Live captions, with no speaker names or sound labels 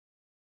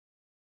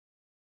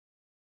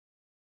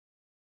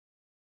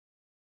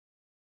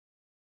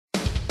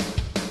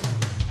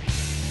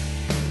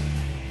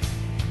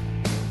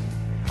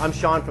I'm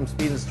Sean from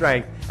Speed and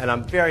Strength, and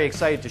I'm very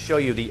excited to show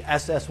you the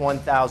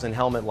SS1000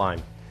 helmet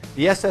line.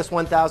 The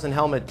SS1000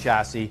 helmet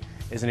chassis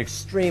is an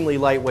extremely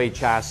lightweight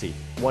chassis,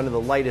 one of the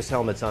lightest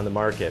helmets on the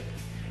market.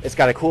 It's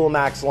got a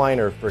Coolmax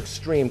liner for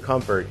extreme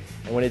comfort,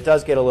 and when it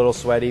does get a little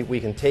sweaty, we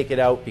can take it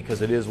out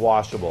because it is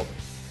washable.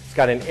 It's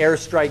got an air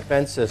strike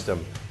vent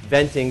system,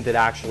 venting that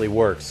actually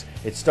works.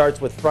 It starts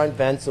with front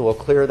vents that will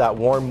clear that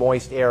warm,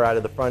 moist air out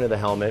of the front of the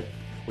helmet.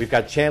 We've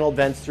got channeled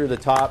vents through the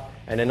top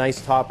and a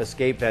nice top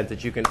escape vent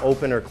that you can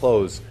open or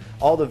close.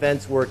 All the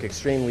vents work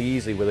extremely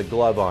easy with a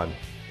glove on.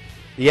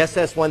 The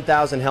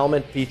SS1000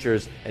 helmet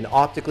features an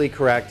optically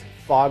correct,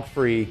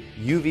 fog-free,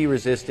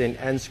 UV-resistant,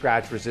 and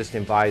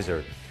scratch-resistant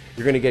visor.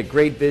 You're going to get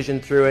great vision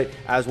through it,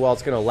 as well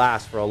it's going to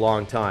last for a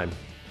long time.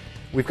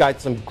 We've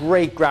got some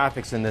great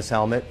graphics in this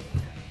helmet.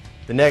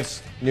 The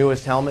next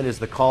newest helmet is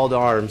the Call to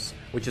Arms,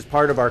 which is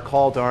part of our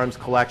Call to Arms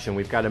collection.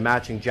 We've got a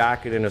matching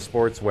jacket and a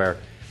sportswear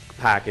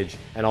package,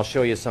 and I'll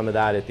show you some of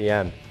that at the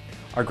end.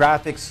 Our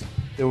graphics,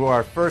 they were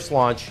our first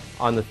launch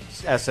on the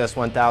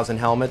SS1000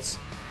 helmets,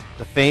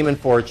 the Fame and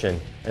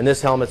Fortune, and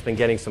this helmet's been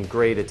getting some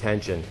great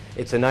attention.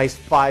 It's a nice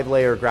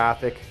 5-layer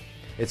graphic.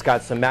 It's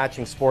got some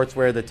matching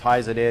sportswear that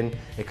ties it in.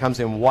 It comes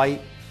in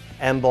white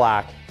and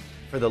black.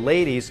 For the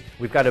ladies,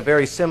 we've got a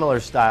very similar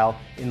style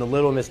in the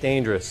Little Miss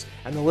Dangerous.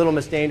 And the Little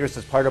Miss Dangerous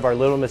is part of our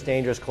Little Miss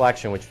Dangerous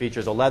collection, which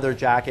features a leather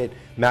jacket,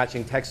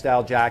 matching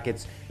textile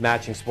jackets,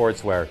 matching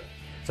sportswear.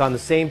 It's on the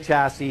same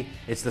chassis,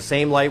 it's the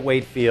same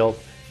lightweight feel.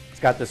 It's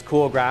got this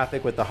cool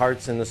graphic with the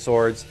hearts and the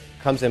swords.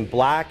 Comes in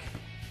black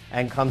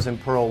and comes in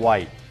pearl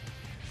white.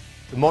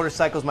 The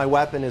Motorcycle's My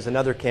Weapon is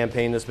another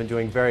campaign that's been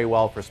doing very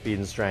well for Speed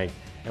and Strength.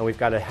 And we've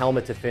got a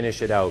helmet to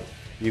finish it out.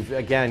 You've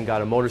again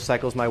got a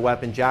Motorcycle's My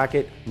Weapon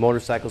jacket,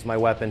 Motorcycle's My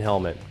Weapon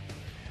helmet.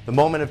 The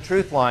Moment of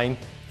Truth line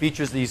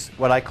features these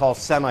what I call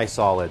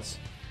semi-solids.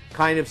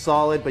 Kind of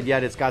solid, but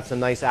yet it's got some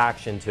nice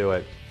action to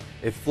it.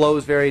 It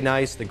flows very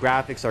nice, the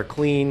graphics are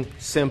clean,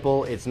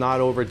 simple, it's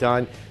not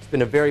overdone. It's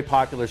been a very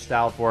popular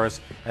style for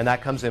us, and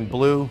that comes in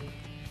blue,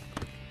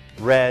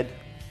 red,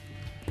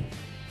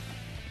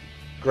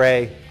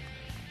 gray,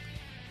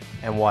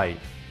 and white.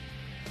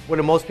 What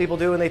do most people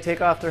do when they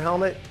take off their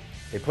helmet?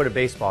 They put a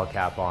baseball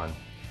cap on.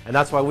 And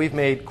that's why we've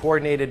made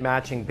coordinated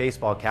matching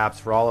baseball caps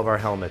for all of our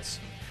helmets.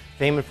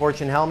 Fame and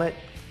Fortune helmet,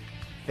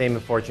 Fame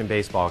and Fortune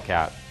baseball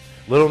cap.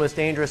 Little Miss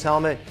Dangerous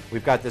helmet,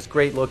 we've got this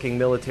great looking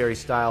military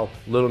style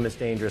Little Miss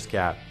Dangerous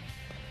cap.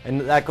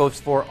 And that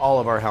goes for all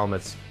of our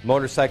helmets.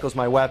 Motorcycle's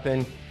My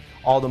Weapon,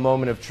 all the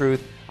Moment of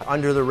Truth.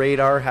 Under the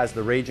Radar has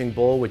the Raging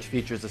Bull, which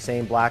features the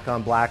same black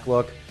on black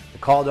look. The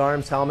Call to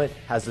Arms helmet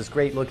has this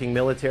great looking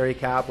military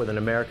cap with an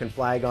American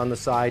flag on the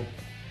side.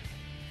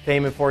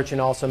 Fame and Fortune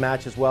also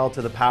matches well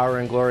to the Power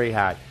and Glory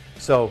hat.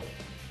 So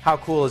how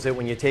cool is it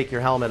when you take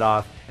your helmet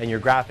off and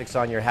your graphics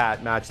on your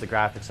hat match the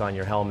graphics on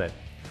your helmet?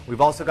 We've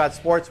also got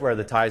sportswear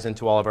that ties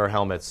into all of our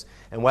helmets.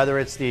 And whether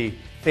it's the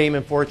Fame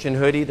and Fortune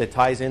hoodie that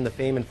ties in the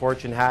Fame and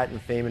Fortune hat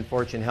and Fame and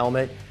Fortune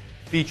helmet,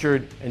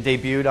 featured and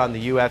debuted on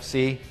the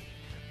UFC,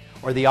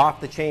 or the Off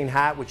the Chain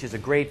hat, which is a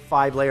great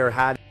 5-layer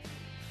hat.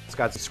 It's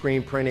got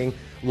screen printing,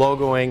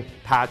 logoing,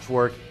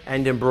 patchwork,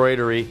 and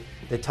embroidery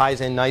that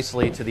ties in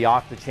nicely to the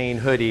Off the Chain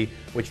hoodie,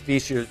 which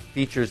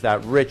features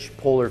that rich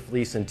polar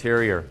fleece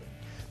interior.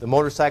 The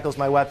Motorcycle's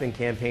My Weapon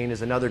campaign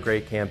is another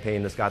great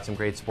campaign that's got some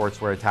great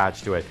sportswear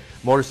attached to it.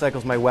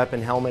 Motorcycle's My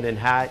Weapon helmet and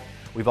hat.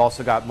 We've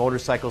also got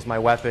Motorcycle's My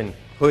Weapon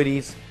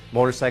hoodies,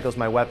 Motorcycle's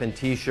My Weapon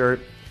t-shirt,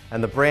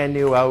 and the brand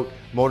new out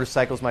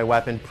Motorcycle's My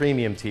Weapon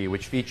premium tee,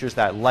 which features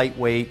that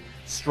lightweight,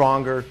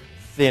 stronger,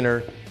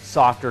 thinner,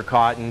 softer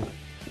cotton,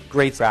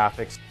 great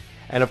graphics,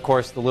 and of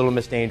course the Little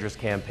Miss Dangerous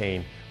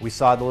campaign. We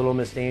saw the Little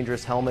Miss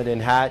Dangerous helmet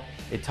and hat.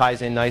 It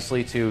ties in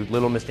nicely to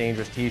Little Miss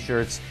Dangerous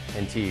t-shirts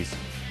and tees.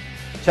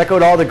 Check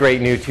out all the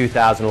great new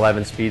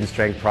 2011 Speed and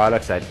Strength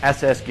products at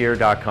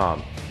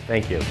ssgear.com.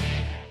 Thank you.